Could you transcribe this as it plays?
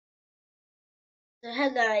So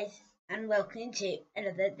hello guys and welcome to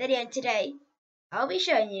another video. Today I'll be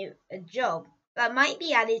showing you a job that might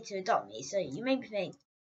be added to Adopt Me. So you may think,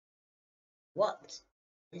 what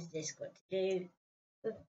is this got to do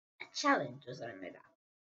with a challenge or something like that?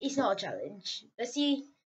 It's not a challenge. Let's see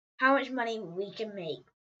how much money we can make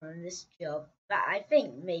from this job that I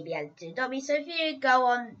think may be added to Adopt Me. So if you go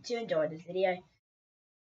on to enjoy this video,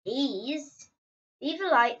 please leave a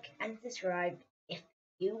like and subscribe if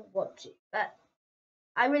you want to. But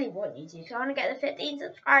I really want you to, because I want to get the 15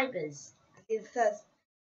 subscribers.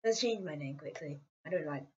 Let's change my name quickly. I don't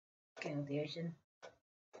like King of the Ocean.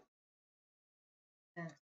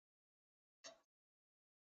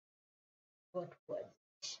 What would?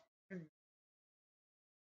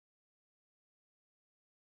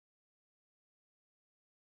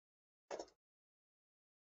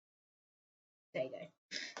 There you go.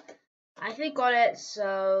 I forgot it,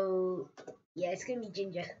 so yeah, it's gonna be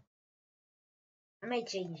Ginger. I may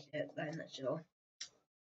change it, but I'm not sure.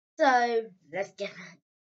 So let's get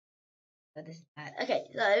this. Okay,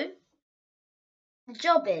 so the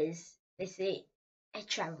job is basically a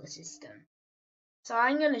travel system. So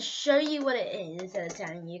I'm gonna show you what it is instead of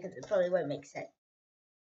telling you, because it probably won't make sense.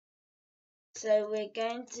 So we're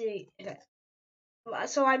going to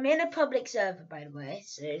So I'm in a public server, by the way,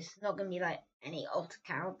 so it's not going to be like any alt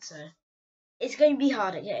account, so it's going to be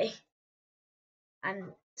hard, okay?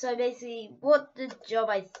 And so basically what the job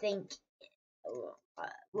I think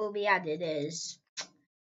will be added is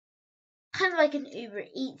kind of like an Uber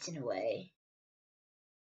Eats in a way,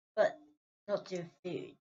 but not do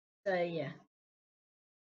food. So yeah.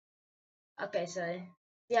 Okay, so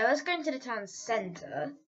yeah, let's go into the town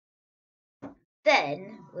center.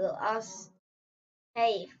 Then we'll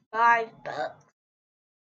pay $5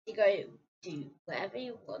 to go to wherever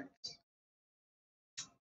you want.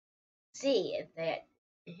 See if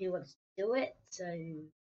who wants to do it. So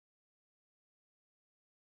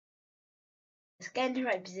let's get in the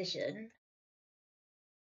right position.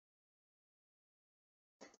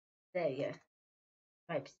 There we go.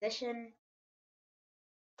 Right position.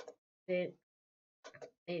 Boop.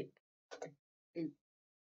 Boop. Boop.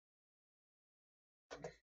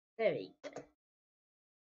 There we go.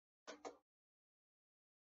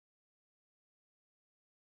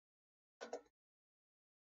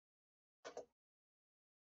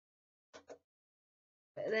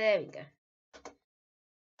 There we go.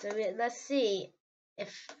 So let's see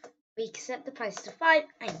if we accept the price to 5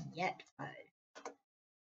 and get 5.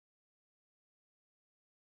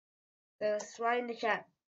 So let's write in the chat,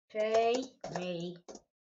 pay me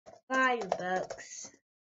 $5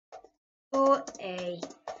 for a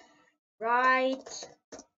ride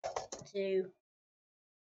to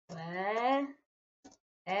wherever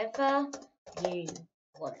you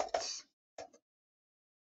want.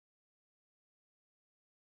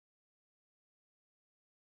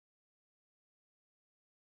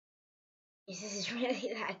 This is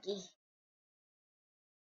really laggy.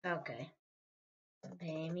 Okay.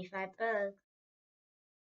 Pay me $5.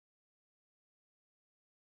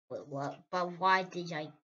 But what? But why did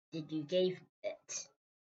you give it?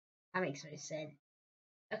 That makes no sense.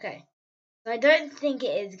 Okay. So I don't think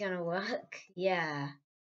it is gonna work. Yeah.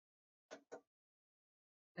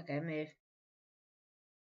 Okay, move.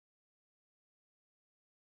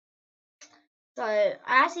 So I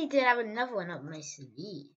actually did have another one up my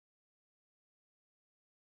sleeve.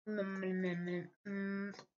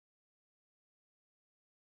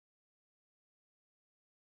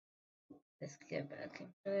 Let's go back in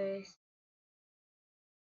place.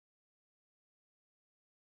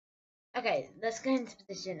 Okay, let's go into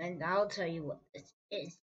position and I'll tell you what this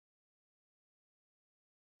is.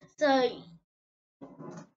 So,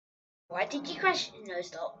 why did you crash? No,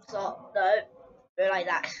 stop, no, go like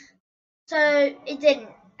that. So, it didn't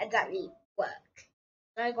exactly work.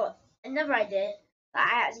 So I got another idea that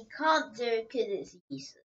I actually can't do because it's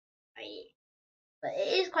useless, right? But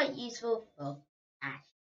it is quite useful for Ash.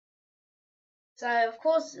 So of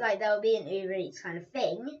course, like there will be an Uber Eats kind of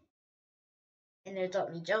thing in the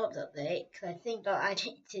Adopt Me Jobs update, because I think that I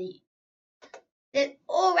need to. There's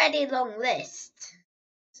already a long list,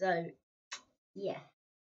 so yeah.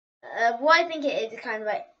 What I think it is kind of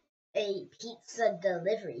like a pizza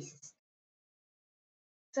delivery system.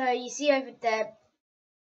 So you see over there,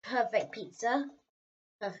 perfect pizza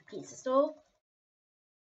store.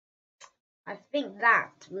 I think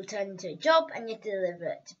that will turn into a job and you deliver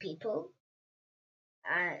it to people.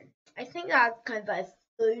 And I think that's kind of like a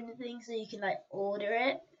phone thing, so you can like order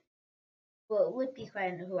it. But it would be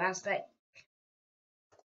quite a cool aspect.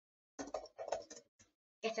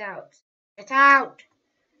 Get out. Get out!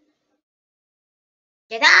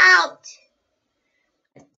 Get out!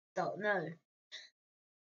 don't know.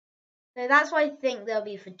 So that's why I think they'll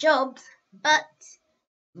be for jobs, but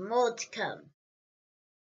more to come.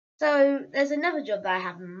 So there's another job that I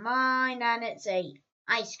have in mind, and it's an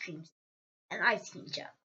ice cream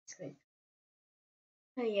shop.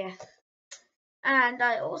 So yeah, and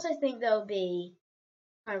I also think there'll be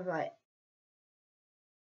kind of like,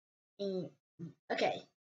 okay,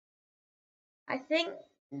 I think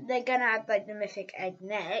they're gonna add like the mythic egg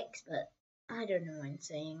next, but I don't know what I'm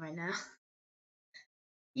saying right now.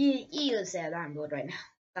 You say that I'm bored right now.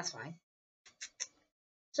 That's fine.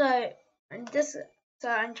 So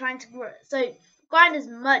I'm trying to grow. So grind as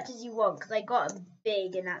much as you want because I got a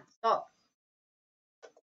big and that stop.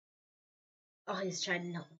 Oh, he's trying to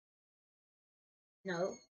knock me.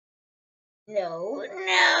 No. No.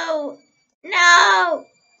 No. No.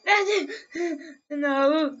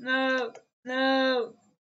 No. No. No.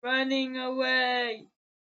 Running away.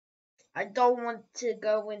 I don't want to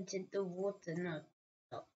go into the water. No.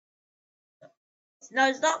 Stop.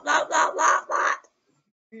 No. Stop. Stop. Stop. Stop. Stop.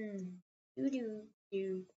 Do do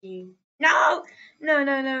do do. No. No.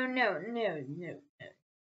 No. No. No. No. No.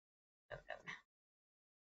 No.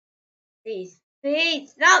 Please.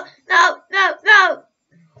 Please. No. No. No. No.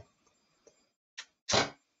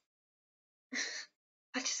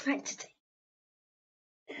 I just meant to take.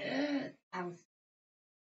 I'm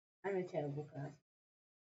a terrible guy.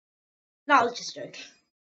 No, I was just joking.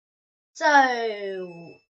 So,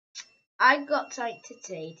 I got something to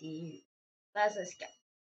say to you. Let's go.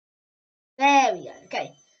 There we go.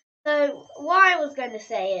 Okay. So, what I was going to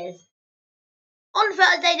say is, on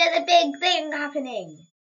Thursday there's a big thing happening.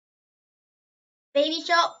 Baby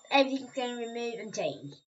shop, everything's going to remove and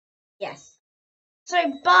change. Yes. So,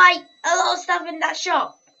 buy a lot of stuff in that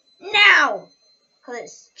shop. Now! Because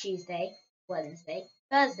it's Tuesday, Wednesday,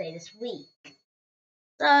 Thursday this week.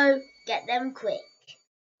 So, get them quick.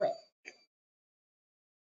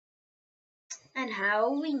 And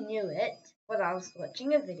how we knew it was I was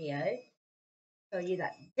watching a video show you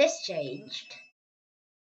that this changed.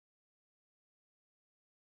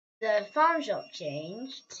 The farm shop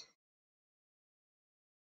changed.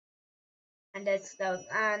 And what's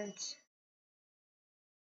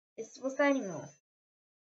there anymore?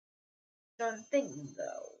 Don't think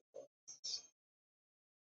though.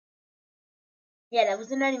 Yeah, there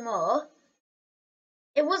wasn't any more.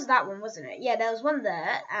 It was that one, wasn't it? Yeah, there was one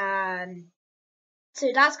there, and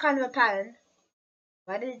so that's kind of a pattern.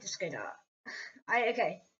 Why did it just go dark?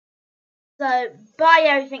 Okay. So buy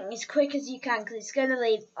everything as quick as you can because it's gonna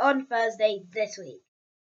leave on Thursday this week.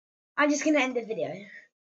 I'm just gonna end the video.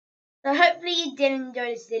 So hopefully you did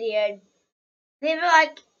enjoy this video. Leave a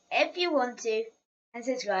like if you want to, and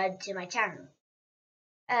subscribe to my channel.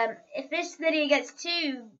 If this video gets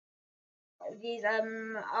 2 views,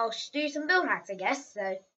 I'll do some build hacks, I guess.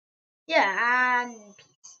 So yeah, and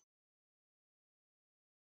peace.